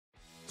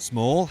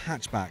Small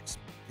hatchbacks.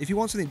 If you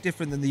want something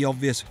different than the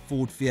obvious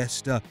Ford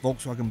Fiesta,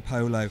 Volkswagen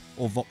Polo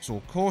or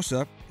Vauxhall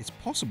Corsa, it's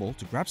possible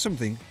to grab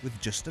something with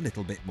just a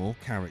little bit more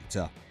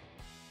character.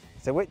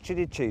 So which should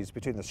you choose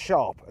between the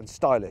sharp and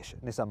stylish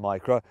Nissan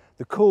Micra,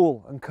 the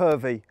cool and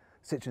curvy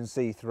Citroen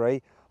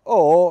C3,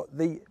 or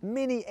the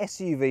mini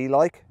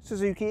SUV-like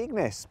Suzuki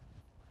Ignis?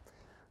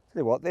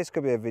 Tell you what, this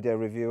could be a video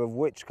review of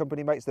which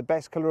company makes the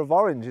best colour of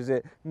orange. Is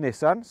it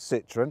Nissan,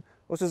 Citroen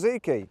or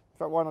Suzuki?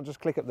 In fact, why not just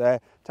click up there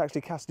to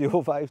actually cast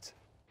your vote?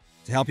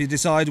 To help you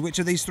decide which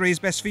of these three is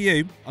best for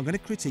you, I'm going to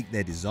critique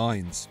their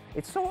designs.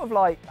 It's sort of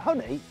like,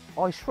 honey,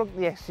 I shrunk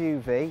the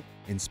SUV.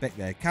 Inspect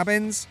their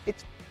cabins.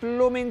 It's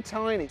blooming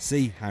tiny.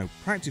 See how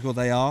practical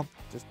they are.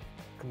 Just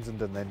comes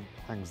undone and then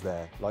hangs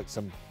there like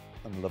some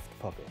unloved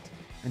puppet.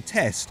 And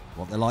test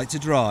what they're like to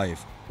drive.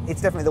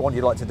 It's definitely the one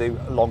you'd like to do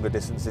longer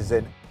distances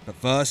in. But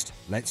first,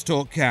 let's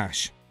talk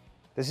cash.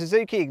 The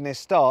Suzuki Ignis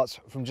starts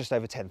from just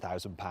over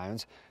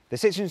 £10,000. The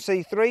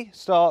Citroen C3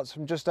 starts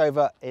from just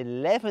over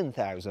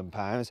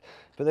 £11,000,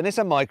 but the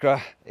Nissan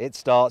Micra, it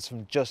starts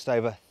from just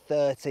over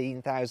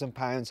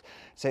 £13,000.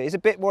 So it's a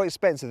bit more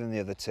expensive than the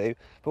other two,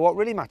 but what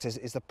really matters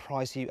is the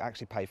price you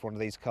actually pay for one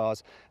of these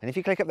cars. And if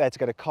you click up there to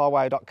go to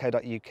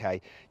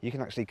carwow.co.uk, you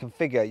can actually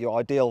configure your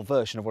ideal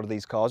version of one of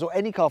these cars, or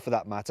any car for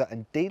that matter,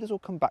 and dealers will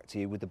come back to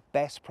you with the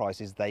best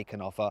prices they can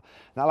offer.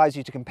 And that allows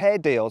you to compare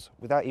deals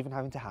without even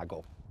having to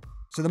haggle.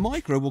 So the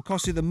Micra will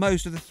cost you the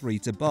most of the three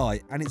to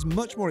buy, and it's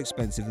much more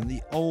expensive than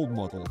the old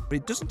model, but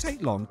it doesn't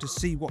take long to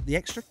see what the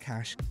extra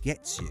cash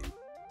gets you.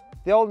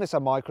 The old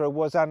Nissan Micra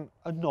was an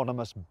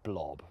anonymous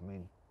blob. I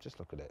mean, just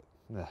look at it.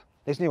 Ugh.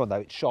 This new one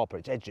though, it's sharper,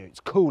 it's edgier, it's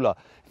cooler.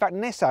 In fact,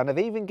 Nissan have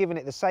even given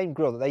it the same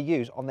grille that they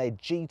use on their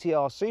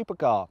GTR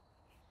supercar.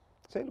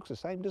 So it looks the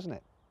same, doesn't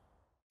it?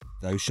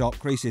 Those sharp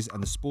creases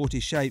and the sporty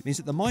shape means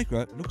that the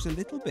Micra looks a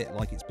little bit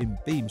like it's been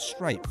beamed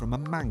straight from a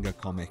manga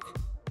comic.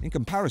 In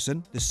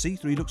comparison, the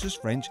C3 looks as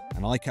French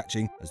and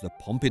eye-catching as the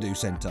Pompidou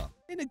Centre.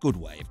 In a good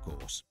way, of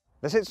course.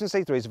 The Citroen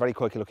C3 is a very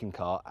quirky looking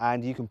car,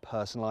 and you can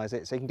personalise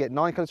it. So you can get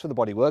 9 colours for the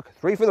bodywork,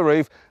 3 for the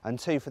roof and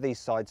 2 for these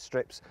side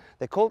strips.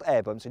 They're called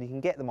air bumps, and you can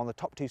get them on the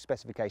top 2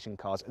 specification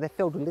cars, and they're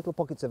filled with little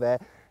pockets of air,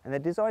 and they're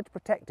designed to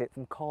protect it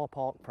from car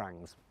park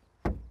prangs.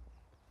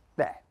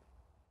 There.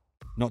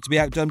 Not to be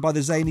outdone by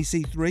the zany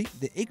C3,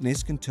 the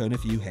Ignis can turn a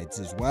few heads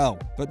as well,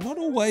 but not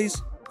always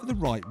for the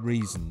right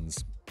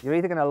reasons. You're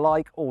either going to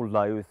like or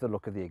loathe the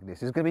look of the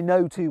Ignis. There's going to be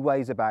no two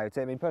ways about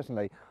it. I mean,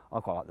 personally,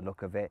 I quite like the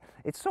look of it.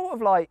 It's sort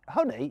of like,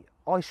 honey,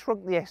 I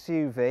shrunk the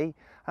SUV.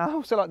 And I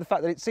also like the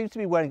fact that it seems to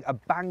be wearing a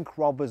bank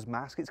robber's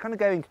mask. It's kind of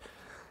going,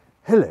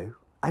 hello,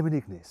 I'm an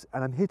Ignis,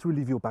 and I'm here to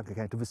relieve your bank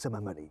account of some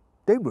money.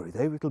 Don't worry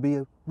though, it'll be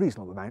a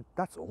reasonable amount,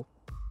 that's all.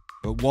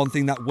 But one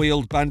thing that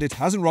wheeled bandit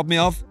hasn't robbed me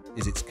of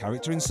is its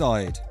character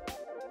inside.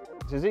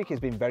 Suzuki has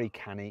been very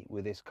canny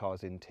with this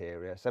car's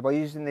interior. So by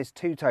using this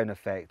two-tone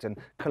effect and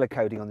colour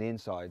coding on the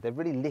inside, they've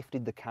really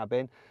lifted the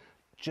cabin.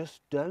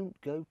 Just don't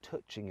go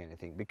touching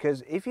anything,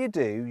 because if you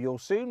do, you'll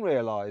soon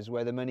realise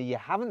where the money you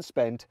haven't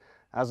spent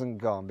hasn't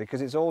gone,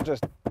 because it's all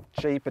just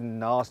cheap and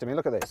nasty. I mean,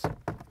 look at this.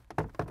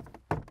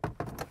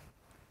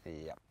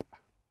 Yep.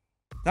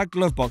 That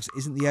glove box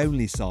isn't the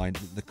only sign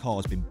that the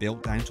car's been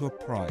built down to a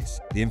price.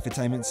 The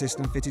infotainment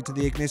system fitted to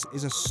the Ignis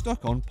is a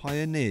stuck-on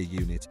Pioneer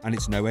unit, and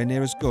it's nowhere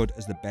near as good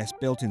as the best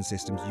built-in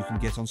systems you can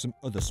get on some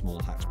other small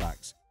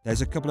hatchbacks.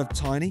 There's a couple of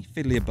tiny,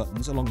 fiddlier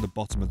buttons along the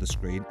bottom of the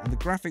screen, and the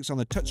graphics on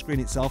the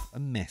touchscreen itself are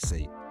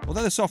messy.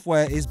 Although the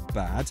software is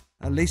bad,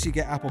 at least you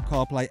get Apple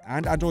CarPlay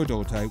and Android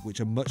Auto, which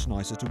are much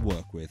nicer to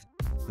work with.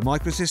 The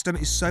Micra system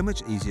is so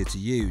much easier to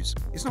use.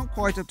 It's not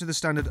quite up to the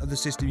standard of the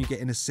system you get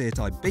in a Seat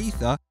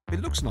Ibiza, but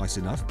it looks nice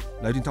enough,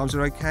 loading times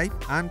are okay,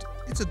 and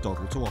it's a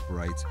doddle to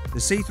operate. The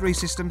C3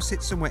 system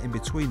sits somewhere in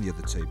between the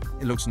other two.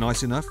 It looks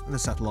nice enough, and the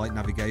satellite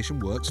navigation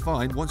works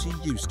fine once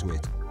you're used to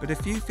it, but a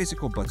few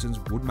physical buttons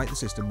would make the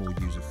system more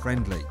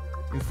user-friendly.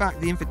 In fact,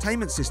 the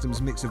infotainment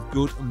system's mix of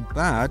good and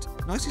bad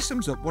nicely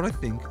sums up what I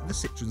think of the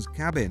Citroen's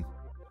cabin.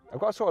 I've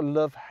got a sort of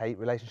love-hate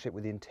relationship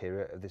with the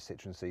interior of this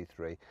Citroen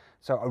C3.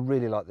 So I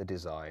really like the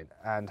design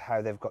and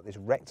how they've got this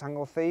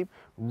rectangle theme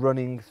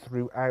running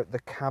throughout the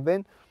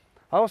cabin.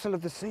 I also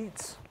love the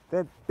seats.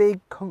 They're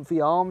big, comfy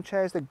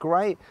armchairs, they're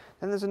great.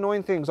 Then there's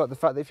annoying things like the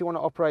fact that if you want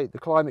to operate the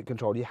climate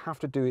control, you have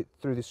to do it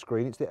through the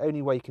screen. It's the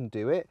only way you can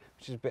do it,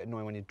 which is a bit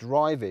annoying when you're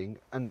driving.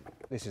 And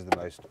this is the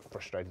most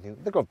frustrating thing,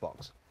 the glove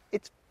box.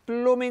 It's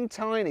blooming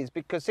tiny. It's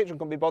because Citroen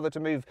can't be bothered to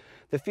move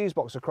the fuse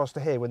box across to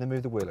here when they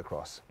move the wheel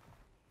across.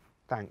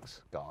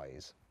 Thanks,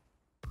 guys.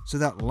 So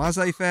that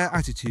laissez-faire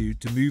attitude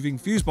to moving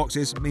fuse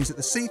boxes means that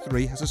the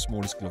C3 has the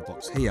smallest glove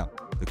box here.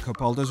 The cup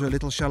holders are a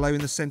little shallow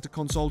in the centre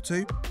console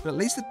too, but at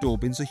least the door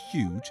bins are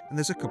huge and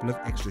there's a couple of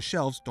extra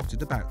shelves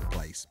dotted about the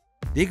place.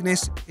 The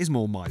Ignis is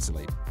more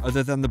miserly.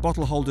 Other than the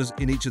bottle holders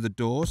in each of the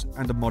doors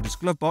and a modest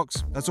glove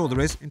box, that's all there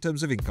is in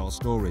terms of in-car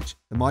storage.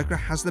 The Micra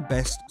has the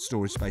best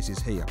storage spaces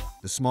here.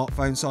 The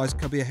smartphone-sized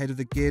cubby ahead of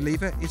the gear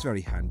lever is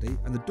very handy,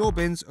 and the door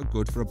bins are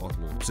good for a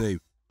bottle or two.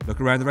 Look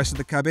around the rest of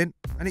the cabin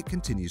and it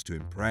continues to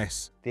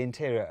impress. The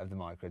interior of the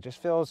Micra just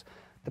feels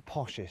the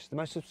poshest, the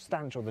most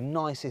substantial, the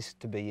nicest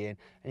to be in,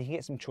 and you can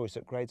get some choice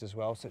upgrades as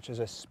well, such as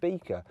a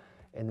speaker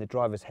in the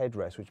driver's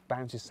headrest which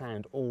bounces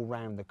sound all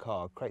round the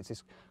car, creates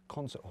this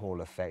concert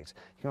hall effect.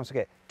 You can also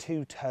get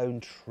two-tone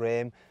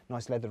trim,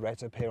 nice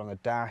leatherette up here on the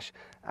dash,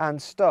 and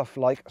stuff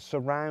like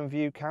surround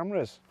view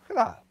cameras. Look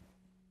at that.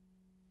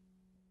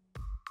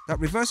 That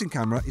reversing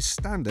camera is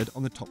standard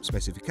on the top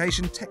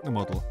specification Techno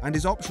model and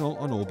is optional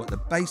on all but the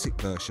basic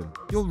version.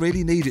 You'll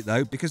really need it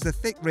though, because the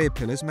thick rear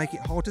pillars make it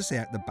hard to see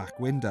out the back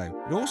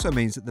window. It also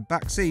means that the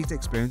back seat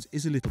experience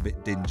is a little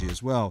bit dingy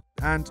as well,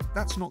 and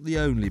that's not the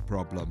only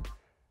problem.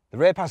 The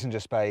rear passenger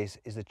space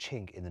is the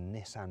chink in the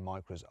Nissan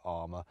Micra's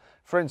armour.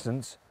 For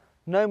instance,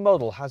 no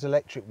model has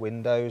electric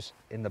windows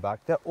in the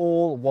back. They're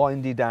all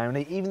windy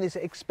downy, even this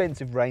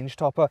expensive range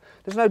topper.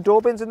 There's no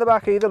door bins in the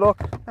back either,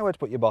 look. Nowhere to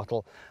put your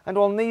bottle. And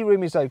while knee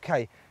room is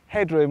okay,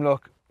 headroom,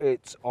 look,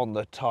 it's on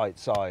the tight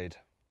side.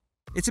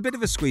 It's a bit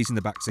of a squeeze in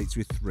the back seats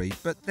with 3,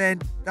 but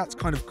then that's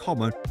kind of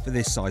common for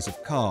this size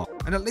of car.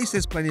 And at least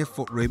there's plenty of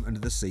footroom under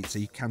the seat so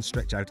you can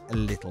stretch out a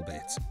little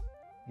bit.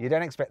 You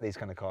don't expect these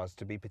kind of cars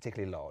to be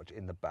particularly large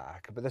in the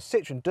back, but the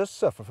Citroen does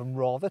suffer from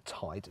rather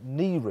tight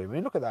knee room. I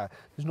mean, look at that,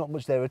 there's not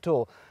much there at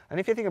all. And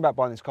if you're thinking about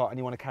buying this car and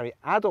you want to carry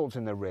adults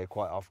in the rear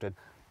quite often,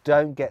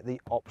 don't get the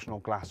optional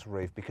glass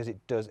roof because it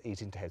does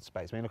eat into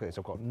headspace. I mean, look at this,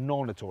 I've got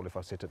none at all if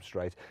I sit up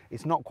straight.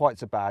 It's not quite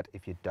so bad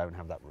if you don't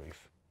have that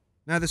roof.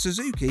 Now, the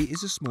Suzuki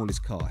is the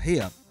smallest car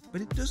here, but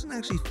it doesn't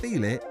actually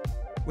feel it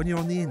when you're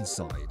on the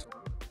inside.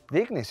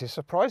 The Ignis is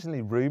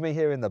surprisingly roomy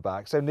here in the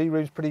back, so knee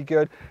room's pretty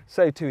good,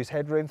 so too is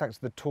headroom thanks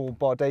to the tall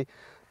body.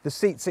 The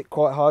seats sit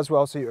quite high as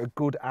well, so you're at a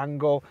good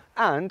angle.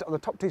 And on the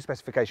top 2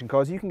 specification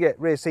cars, you can get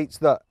rear seats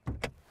that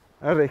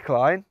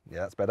recline, yeah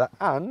that's better,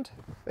 and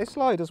they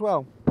slide as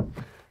well.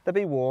 They'll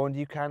be warned,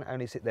 you can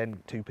only sit then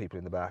 2 people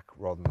in the back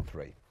rather than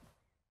 3.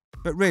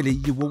 But really,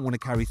 you won't want to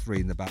carry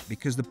 3 in the back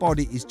because the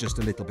body is just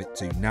a little bit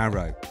too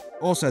narrow.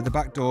 Also, the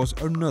back doors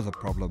are another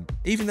problem.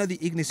 Even though the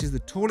Ignis is the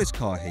tallest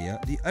car here,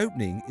 the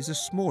opening is the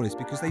smallest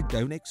because they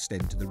don't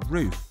extend to the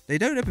roof. They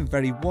don't open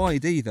very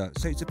wide either,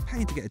 so it's a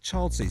pain to get a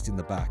child seat in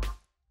the back.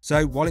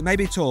 So while it may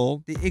be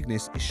tall, the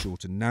Ignis is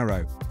short and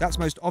narrow. That's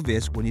most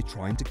obvious when you're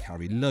trying to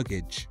carry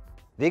luggage.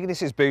 The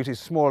Ignis's boot is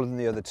smaller than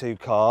the other 2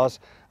 cars,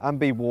 and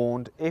be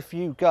warned, if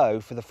you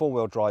go for the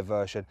 4-wheel drive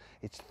version,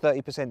 it's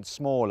 30%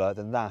 smaller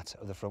than that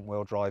of the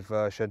front-wheel drive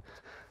version.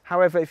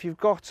 However, if you've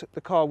got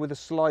the car with the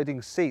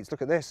sliding seats,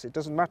 look at this, it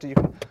doesn't matter, you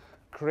can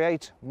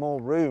create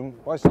more room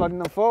by sliding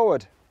them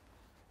forward.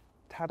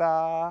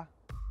 Ta-da!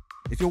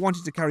 If you're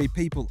wanting to carry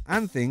people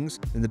and things,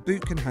 then the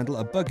boot can handle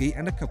a buggy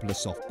and a couple of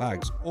soft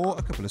bags, or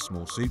a couple of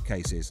small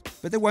suitcases.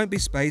 But there won't be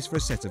space for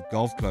a set of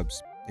golf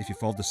clubs. If you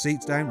fold the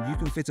seats down, you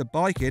can fit a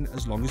bike in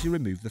as long as you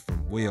remove the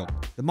front wheel.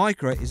 The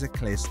Micra is a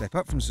clear step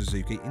up from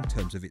Suzuki in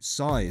terms of its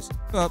size,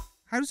 but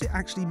how does it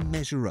actually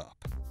measure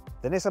up?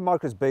 The Nissan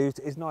Micra's boot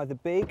is neither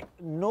big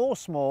nor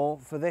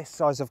small for this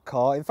size of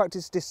car. In fact,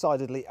 it's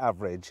decidedly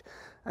average,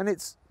 and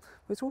it's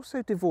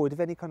also devoid of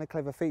any kind of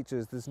clever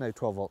features. There's no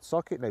 12-volt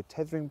socket, no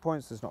tethering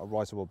points, there's not a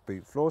riseable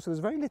boot floor, so there's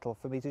very little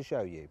for me to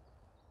show you.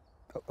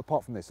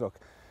 Apart from this, look,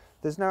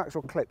 there's no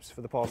actual clips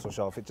for the parcel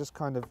shelf. It just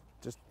kind of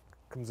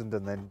comes and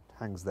then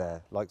hangs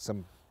there like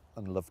some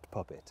unloved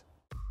puppet.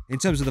 In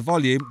terms of the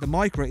volume, the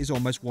Micra is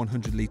almost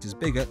 100 litres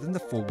bigger than the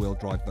 4-wheel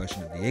drive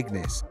version of the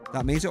Ignis.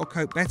 That means it'll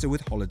cope better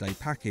with holiday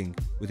packing,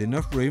 with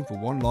enough room for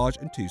 1 large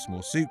and 2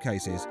 small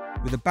suitcases.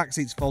 With the back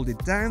seats folded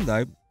down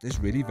though, there's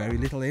really very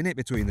little in it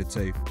between the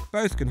 2.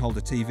 Both can hold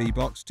a TV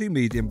box, 2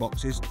 medium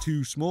boxes,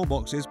 2 small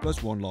boxes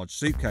plus 1 large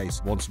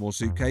suitcase, 1 small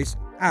suitcase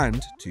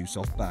and 2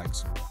 soft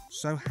bags.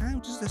 So how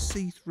does the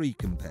C3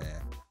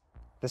 compare?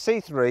 The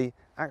C3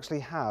 actually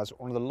has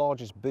one of the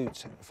largest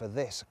boots for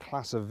this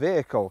class of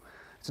vehicle.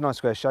 It's a nice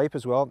square shape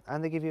as well,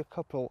 and they give you a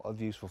couple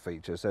of useful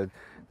features. So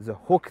there's a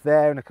hook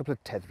there and a couple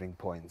of tethering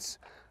points.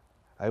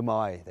 Oh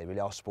my, they really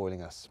are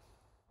spoiling us.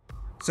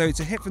 So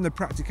it's a hit from the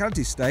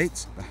practicality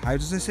state, but how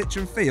does the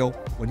Citroen feel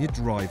when you're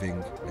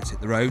driving? Let's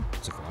hit the road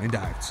to find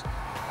out.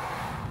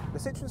 The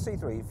Citroen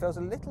C3 feels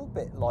a little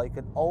bit like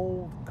an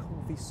old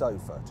comfy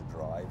sofa to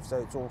drive, so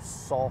it's all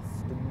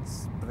soft and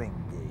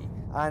springy.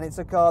 And it's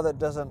a car that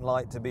doesn't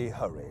like to be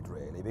hurried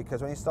really,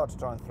 because when you start to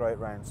try and throw it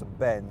around some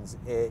bends,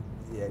 it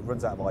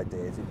runs out of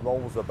ideas, it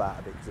rolls about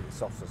a bit because of its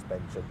soft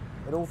suspension.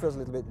 It all feels a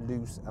little bit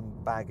loose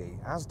and baggy,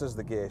 as does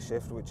the gear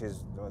shift, which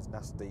is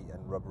nasty and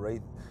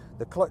rubbery.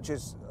 The clutch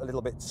is a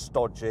little bit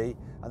stodgy,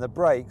 and the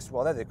brakes,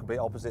 well, they're the complete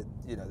opposite.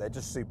 You know, they're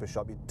just super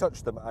sharp. You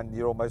touch them and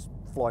you're almost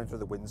flying through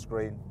the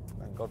windscreen.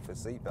 Thank God for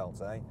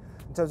seatbelts, eh?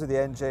 In terms of the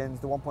engines,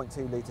 the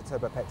 1.2 litre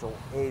turbo petrol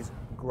is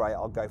great.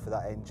 I'll go for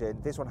that engine.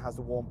 This one has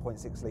the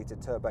 1.6 litre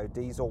turbo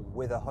diesel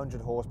with 100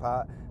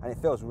 horsepower, and it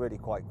feels really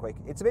quite quick.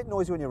 It's a bit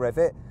noisy when you rev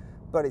it,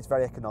 but it's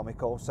very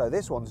economical. So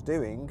this one's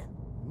doing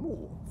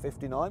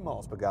 59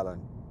 miles per gallon.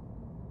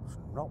 It's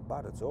not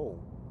bad at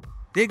all.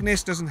 The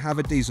Ignis doesn't have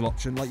a diesel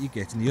option like you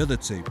get in the other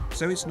 2,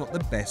 so it's not the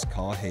best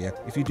car here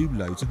if you do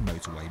loads of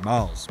motorway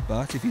miles.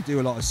 But if you do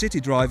a lot of city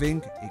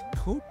driving, it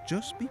could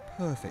just be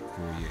perfect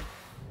for you.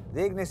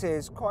 The Ignis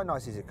is quite a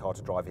nice easy car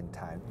to drive in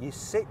town. You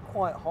sit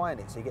quite high in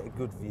it so you get a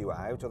good view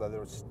out, although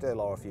there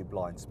still are a few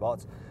blind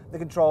spots. The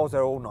controls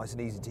are all nice and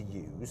easy to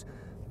use.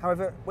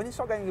 However, when you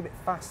start going a bit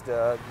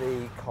faster,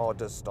 the car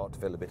does start to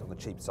feel a bit on the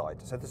cheap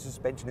side. So the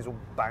suspension is all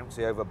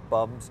bouncy over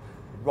bumps,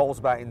 it rolls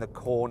about in the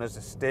corners,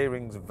 the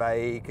steering's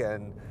vague,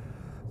 and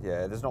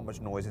yeah, there's not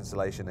much noise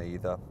insulation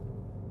either.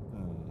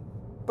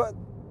 But,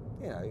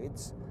 you know,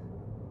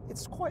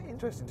 it's quite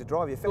interesting to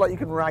drive. You feel like you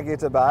can rag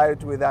it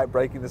about without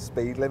breaking the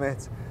speed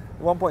limit.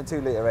 The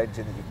 1.2 litre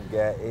engine that you can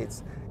get,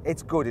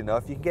 it's good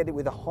enough. You can get it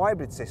with a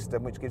hybrid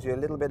system, which gives you a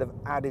little bit of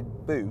added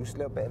boost, a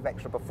little bit of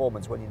extra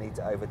performance when you need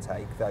to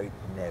overtake, though it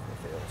never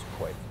feels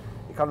quick.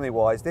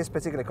 Economy-wise, this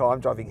particular car I'm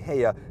driving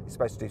here is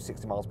supposed to do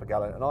 60 miles per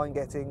gallon, and I'm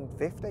getting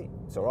 50.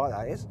 It's all right,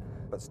 that is,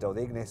 but still,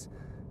 the Ignis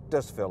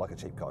does feel like a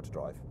cheap car to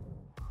drive.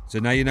 So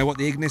now you know what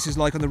the Ignis is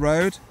like on the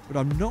road, but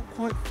I'm not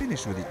quite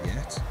finished with it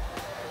yet.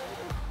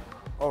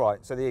 All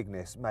right, so the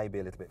Ignis may be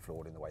a little bit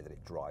flawed in the way that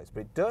it drives, but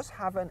it does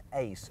have an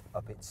ace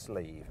up its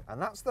sleeve,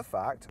 and that's the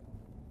fact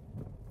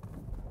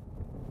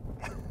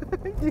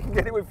you can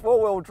get it with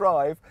four-wheel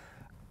drive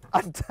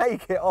and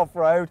take it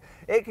off-road.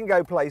 It can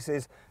go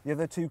places the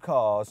other two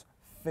cars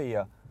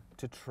fear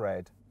to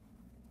tread.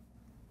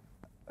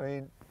 I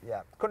mean,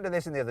 yeah, couldn't do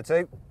this in the other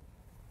two.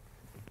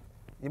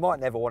 You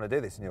might never want to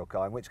do this in your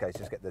car, in which case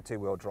just get the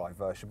two-wheel drive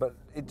version, but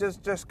it does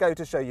just go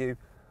to show you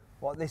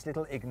what this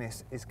little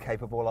Ignis is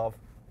capable of.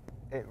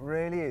 It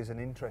really is an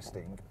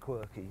interesting,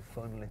 quirky,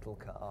 fun little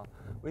car,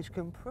 which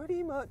can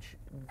pretty much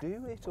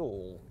do it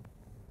all.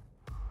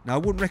 Now I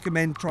wouldn't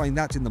recommend trying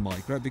that in the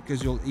Micra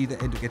because you'll either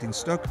end up getting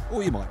stuck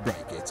or you might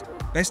break it.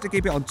 Best to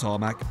keep it on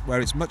tarmac where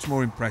it's much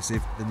more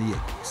impressive than the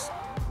Ignis.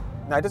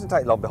 Now it doesn't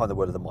take long behind the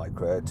wheel of the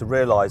Micra to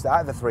realise that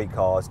out of the three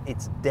cars,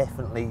 it's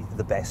definitely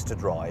the best to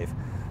drive.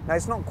 Now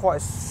it's not quite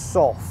as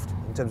soft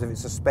in terms of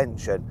its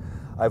suspension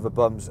over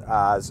bumps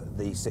as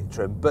the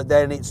Citroen, but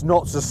then it's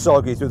not so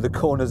soggy through the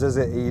corners as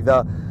it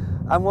either.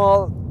 And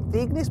while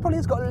the Ignis probably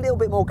has got a little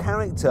bit more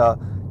character,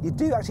 you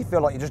do actually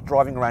feel like you're just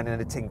driving around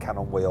in a tin can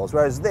on wheels,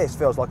 whereas this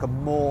feels like a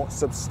more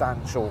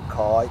substantial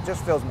car. It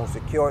just feels more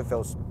secure, it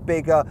feels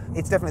bigger.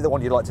 It's definitely the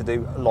one you'd like to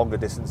do longer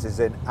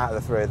distances in out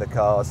of the three of the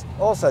cars.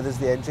 Also, there's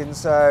the engine.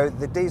 So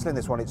the diesel in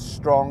this one, it's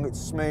strong, it's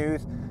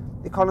smooth.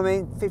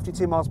 Economy,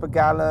 52 miles per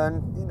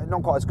gallon, you know,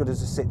 not quite as good as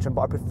the Citroen,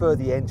 but I prefer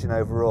the engine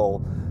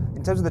overall.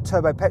 In terms of the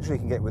turbo petrol you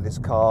can get with this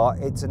car,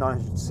 it's a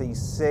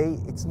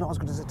 900cc. It's not as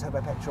good as a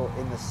turbo petrol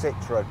in the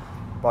Citroen,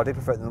 but I do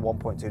prefer it than the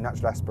 1.2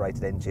 naturally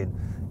aspirated engine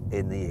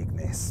in the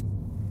Ignis.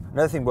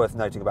 Another thing worth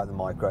noting about the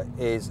Micra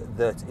is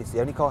that it's the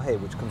only car here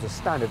which comes as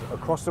standard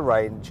across the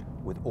range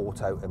with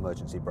auto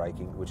emergency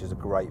braking, which is a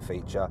great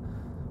feature.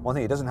 One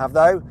thing it doesn't have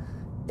though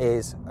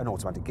is an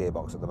automatic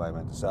gearbox at the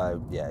moment.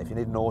 So yeah, if you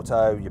need an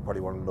auto, you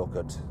probably want to look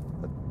at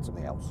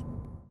something else.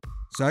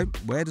 So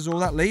where does all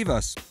that leave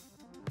us?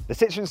 The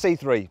Citroen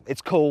C3,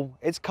 it's cool,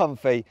 it's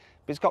comfy,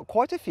 but it's got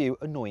quite a few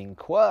annoying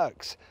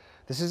quirks.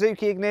 The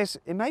Suzuki Ignis,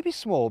 it may be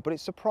small, but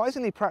it's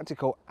surprisingly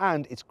practical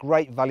and it's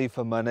great value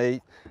for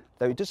money,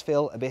 though it does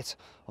feel a bit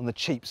on the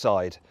cheap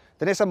side.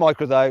 The Nissan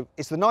Micra though,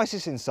 it's the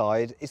nicest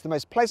inside, it's the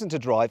most pleasant to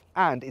drive,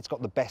 and it's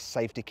got the best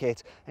safety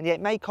kit, and yet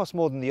it may cost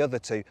more than the other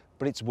two,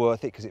 but it's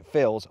worth it because it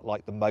feels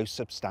like the most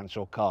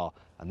substantial car,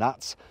 and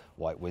that's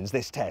why it wins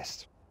this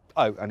test.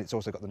 Oh, and it's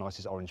also got the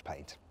nicest orange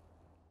paint.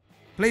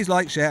 Please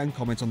like, share and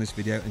comment on this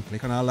video and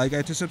click on our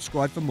logo to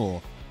subscribe for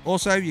more.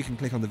 Also, you can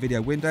click on the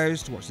video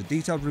windows to watch the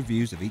detailed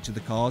reviews of each of the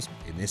cars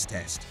in this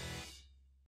test.